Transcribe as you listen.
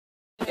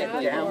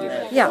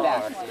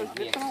Yeah.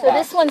 So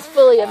this one's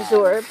fully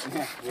absorbed.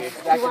 We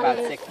expect about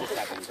 6 to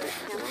 7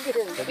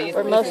 grams. So these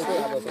Or mostly.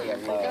 probably a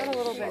low. Got a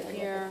little bit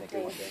here.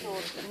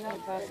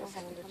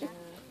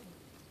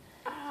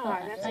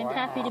 I'm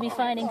happy to be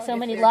finding so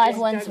many live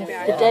ones with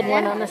the dead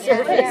one on the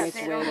surface.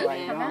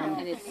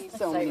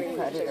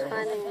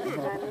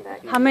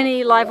 How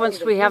many live ones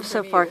do we have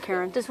so far,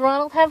 Karen? Does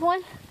Ronald have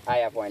one? I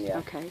have one, yeah.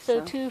 Okay.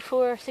 So 2,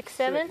 4, 6,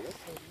 7?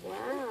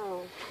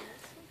 Wow.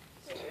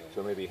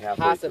 So maybe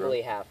halfway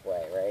Possibly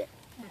halfway, right?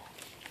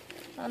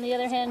 On the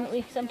other hand,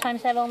 we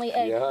sometimes have only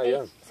eggs. Yeah,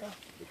 yeah. So.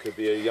 It could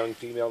be a young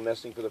female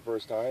nesting for the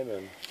first time,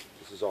 and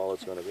this is all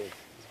it's going to be.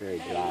 It's very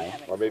dry.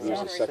 Or maybe it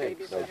was the second.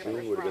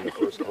 June would have been the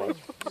first one.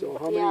 So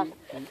how many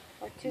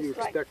do you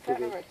expect for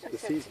the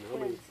season? How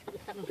many?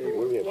 What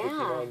do we have?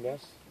 59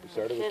 nests. We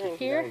started with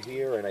 59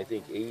 here, and I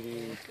think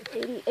 80.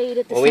 88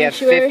 at the Well, we have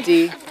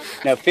sanctuary.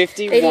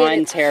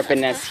 51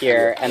 terrapin nests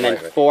here, and then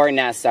 4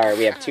 nests are.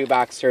 We have 2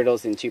 box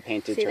turtles and 2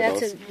 painted See,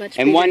 turtles. that's a much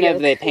And one bigger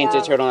of the yolk.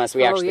 painted turtle nests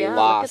we actually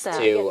lost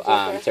to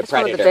One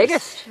predators. of the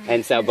biggest.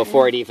 And so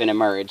before it even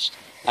emerged.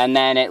 And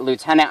then at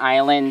Lieutenant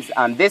Islands,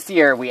 this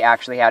year we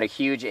actually had a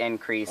huge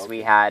increase.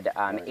 We had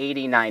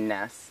 89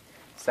 nests.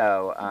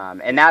 So,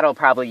 and that'll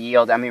probably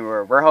yield, I mean,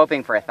 we're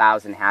hoping for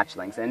 1,000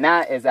 hatchlings. And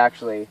that is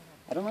actually,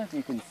 I don't know if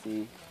you can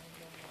see,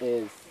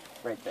 is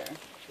right there.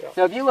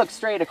 So if you look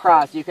straight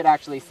across, you could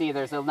actually see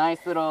there's a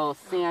nice little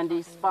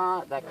sandy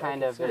spot that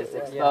kind of is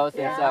exposed.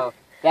 And so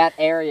that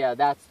area,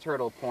 that's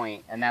Turtle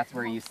Point, and that's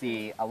where you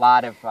see a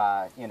lot of,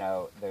 you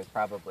know, there's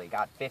probably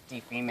got 50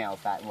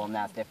 females that will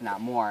nest, if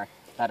not more,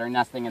 that are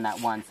nesting in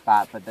that one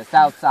spot. But the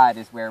south side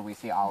is where we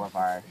see all of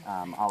our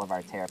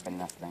terrapin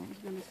nesting.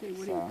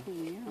 So.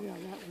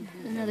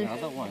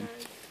 Another one.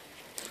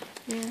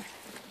 Yeah.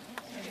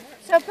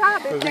 So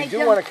Bob, if We they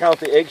do want to count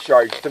the egg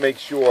shards to make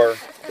sure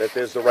that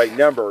there's the right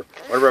number.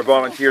 One of our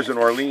volunteers in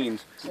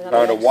Orleans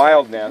found a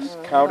wild nest,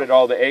 counted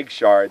all the egg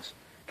shards,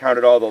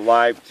 counted all the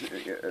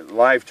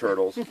live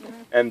turtles,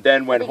 and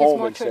then went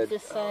home and said,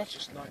 "Oh, it's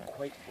just not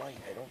quite right.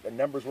 The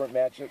numbers weren't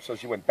matching." So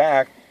she went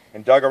back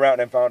and dug around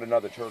and found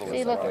another turtle.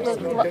 See, look,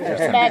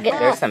 maggot.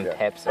 There's some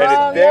pips. And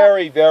it's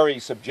very, very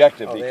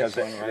subjective because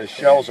the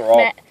shells are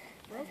all...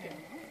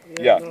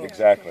 Yeah,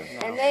 exactly.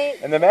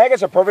 And the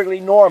maggots are perfectly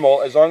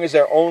normal as long as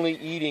they're only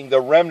eating the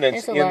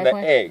remnants in the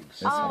eggs.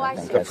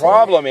 The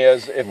problem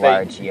is if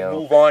they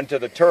move on to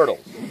the turtles.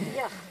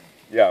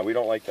 Yeah, we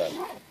don't like that.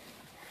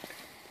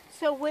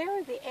 So where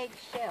are the egg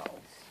shells?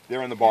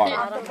 They're in the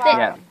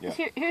bottom.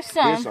 Here's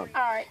some. All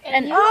right.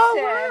 And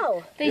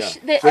wow. The So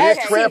they're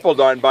trampled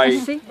on by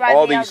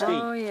all these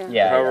feet,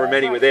 however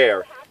many were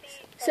there.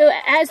 So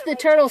as the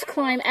turtles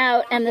climb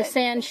out and the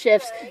sand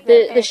shifts,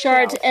 the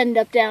shards end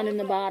up down in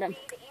the bottom.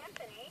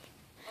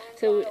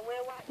 So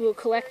we'll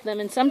collect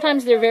them, and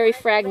sometimes they're very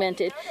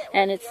fragmented,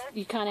 and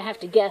you kind of have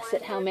to guess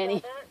at how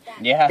many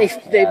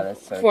they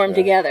form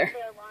together.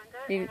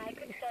 You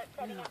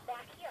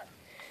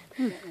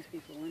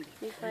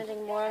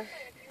finding more?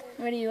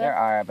 What are you There at?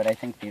 are, but I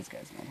think these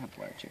guys might have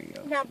larger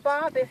yolks. Now,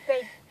 Bob, if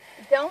they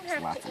don't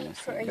have to eat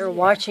for a They're year,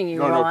 watching you,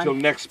 No, Ron. till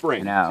next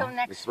spring. till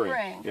next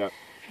spring, Yeah.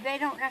 they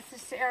don't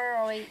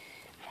necessarily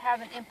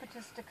have an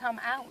impetus to come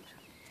out.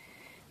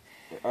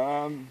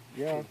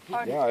 Yeah.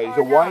 Or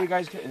So why not. you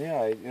guys?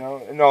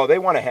 No, they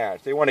want to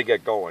hatch. They want to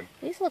get going.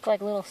 These look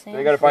like little sand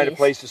They got to find a fleas.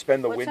 place to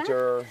spend the What's that?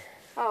 winter.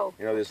 Oh.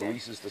 There's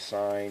leases to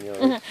sign.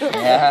 Yeah.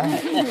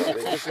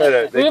 They just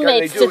gotta,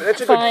 Roommates to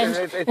that's a find.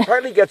 good. It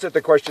partly gets at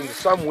the question that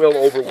some will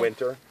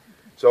overwinter,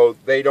 so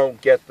they don't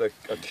get a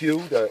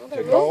cue to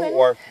go,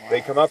 or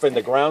they come up and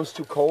the ground's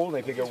too cold. And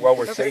they figure, well,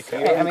 we're safe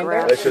here. I mean,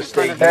 Let's just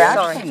stay they're here.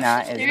 actually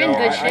not as They're in good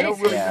I shape. don't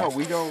really know.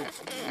 We don't.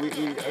 I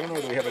don't know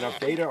if we have enough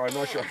data. I'm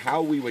not sure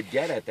how we would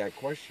get at that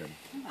question.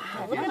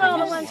 Look at all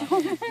the ones.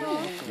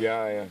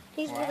 Yeah.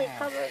 He's really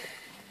covered.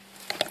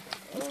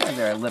 These guys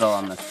are a little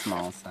on the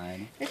small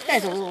side. This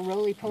guy's a little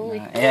roly-poly.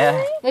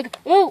 Yeah. Look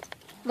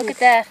at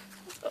that.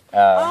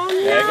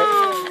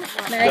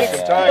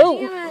 Maggot. Time.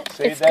 Oh,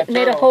 Save it's that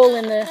made a turtle. hole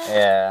in the...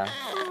 Yeah.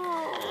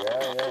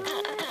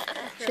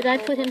 Should I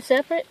put him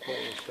separate?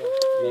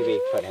 Maybe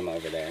put him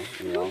over there,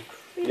 you know?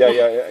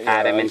 Yeah.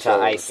 Add him into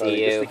Just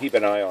ICU. to keep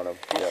an eye on him.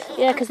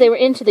 Yeah, because they were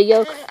into the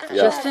yolk.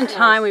 Just in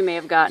time, we may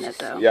have gotten it,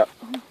 though. Yeah.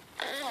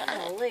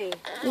 Holy.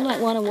 You might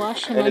want to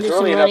wash him And under it's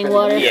some early enough running in the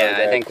water. year.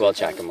 Yeah, I think we'll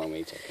check him when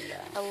we take him down.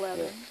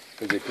 11.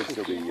 Because there could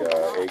still be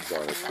eggs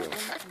on it too.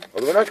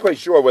 Although we're not quite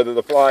sure whether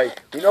the fly,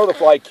 we know the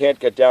fly can't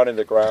get down in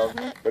the ground,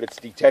 but it's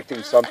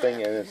detecting something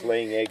and it's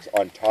laying eggs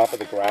on top of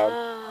the ground.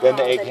 Then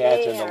the egg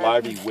hatch and the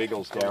larvae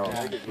wiggles down.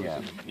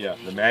 Yeah,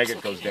 the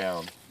maggot goes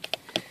down.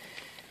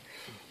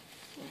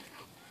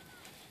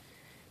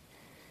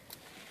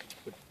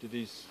 But do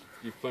you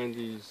find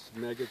these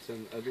maggots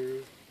in other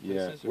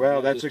places?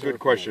 Well, that's a good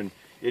question.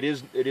 It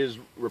is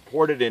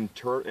reported in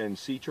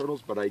sea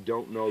turtles, but I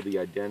don't know the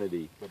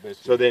identity.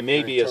 So there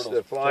may be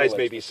the flies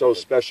may be so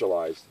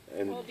specialized.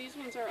 And well, these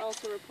ones are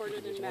also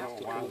reported in map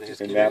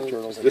turtles. in map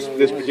turtles, this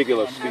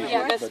particular species.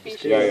 Yeah, this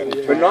species. Yeah.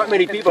 But not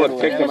many people have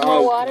picked them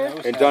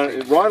out and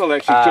done. Ronald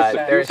actually took the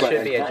There pupa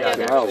should be a and jug.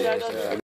 took them out.